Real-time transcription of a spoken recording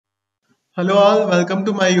Hello all, welcome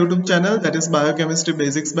to my YouTube channel, that is Biochemistry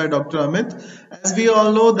Basics by Dr. Amit. As we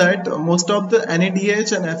all know that most of the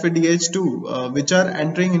NADH and FADH2 which are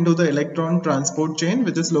entering into the electron transport chain,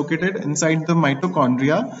 which is located inside the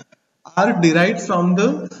mitochondria, are derived from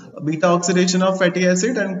the beta oxidation of fatty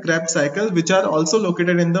acid and Krebs cycle, which are also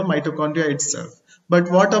located in the mitochondria itself. But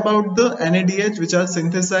what about the NADH, which are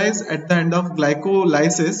synthesized at the end of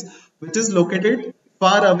glycolysis, which is located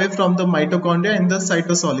far away from the mitochondria in the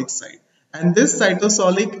cytosolic side? And this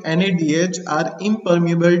cytosolic NADH are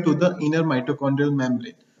impermeable to the inner mitochondrial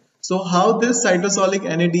membrane. So how this cytosolic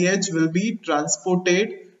NADH will be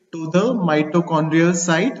transported to the mitochondrial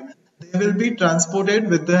site? They will be transported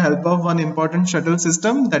with the help of one important shuttle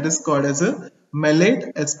system that is called as a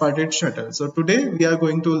Malate Aspartate Shuttle. So today we are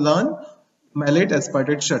going to learn Malate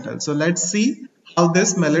Aspartate Shuttle. So let's see how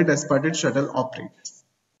this Malate Aspartate Shuttle operates.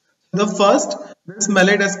 This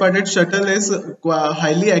Malate Aspartate Shuttle is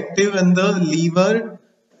highly active in the liver,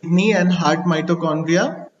 kidney and heart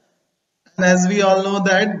mitochondria. And as we all know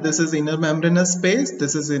that this is inner membranous space,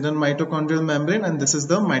 this is inner mitochondrial membrane, and this is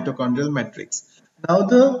the mitochondrial matrix. Now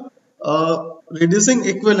the reducing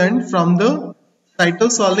equivalent from the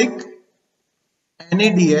cytosolic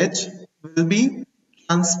NADH will be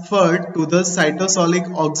transferred to the cytosolic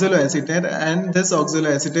oxaloacetate, and this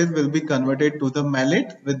oxaloacetate will be converted to the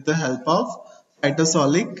malate with the help of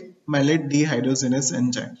cytosolic malate dehydrogenase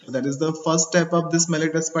enzyme. So that is the first step of this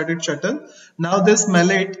malate aspartate shuttle. Now this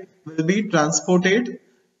malate will be transported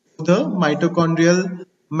to the mitochondrial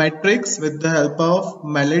matrix with the help of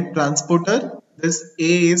malate transporter. This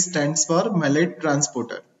A stands for malate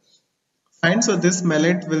transporter. Fine, so this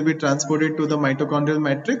malate will be transported to the mitochondrial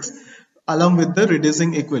matrix along with the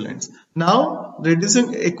reducing equivalents. Now,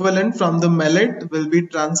 reducing equivalent from the malate will be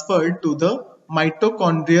transferred to the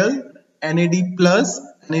mitochondrial NAD plus,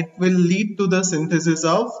 and it will lead to the synthesis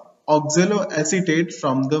of oxaloacetate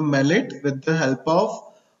from the malate with the help of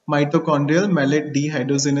mitochondrial malate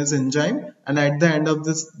dehydrogenase enzyme, and at the end of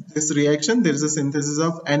this reaction there is a synthesis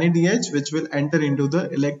of NADH which will enter into the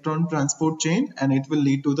electron transport chain, and it will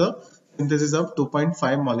lead to the synthesis of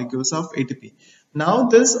 2.5 molecules of ATP. Now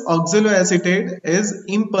this oxaloacetate is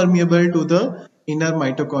impermeable to the inner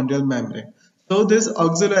mitochondrial membrane. So this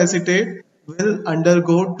oxaloacetate will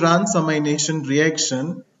undergo transamination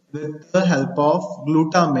reaction with the help of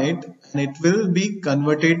glutamate, and it will be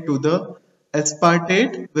converted to the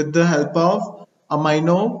aspartate with the help of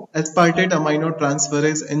aspartate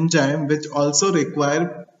aminotransferase enzyme, which also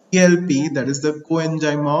require PLP, that is the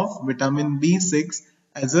coenzyme of vitamin B6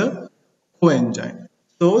 as a coenzyme.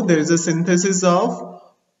 So there is a synthesis of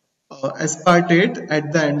aspartate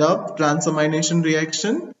at the end of transamination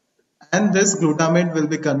reaction, and this glutamate will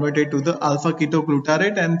be converted to the alpha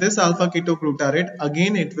ketoglutarate, and this alpha ketoglutarate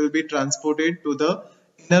again it will be transported to the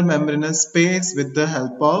inner membranous space with the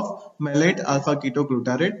help of malate alpha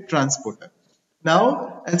ketoglutarate transporter.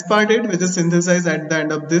 Now aspartate, which is synthesized at the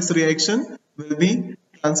end of this reaction, will be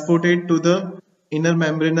transported to the inner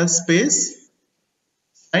membranous space,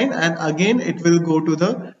 and again it will go to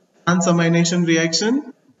the transamination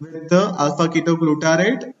reaction with the alpha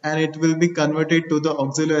ketoglutarate, and it will be converted to the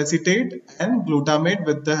oxaloacetate and glutamate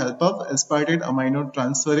with the help of aspartate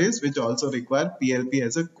aminotransferase, which also require PLP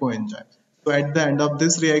as a coenzyme. So at the end of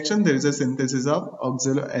this reaction there is a synthesis of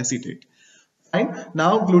oxaloacetate. Fine.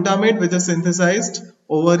 Now glutamate, which is synthesized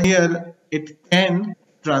over here, it can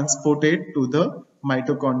transport it to the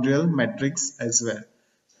mitochondrial matrix as well.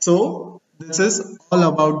 So this is all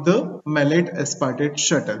about the malate aspartate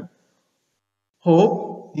shuttle.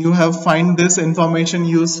 Hope you have find this information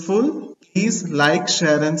useful. Please like,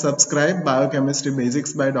 share and subscribe Biochemistry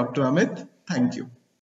Basics by Dr. Amit. Thank you.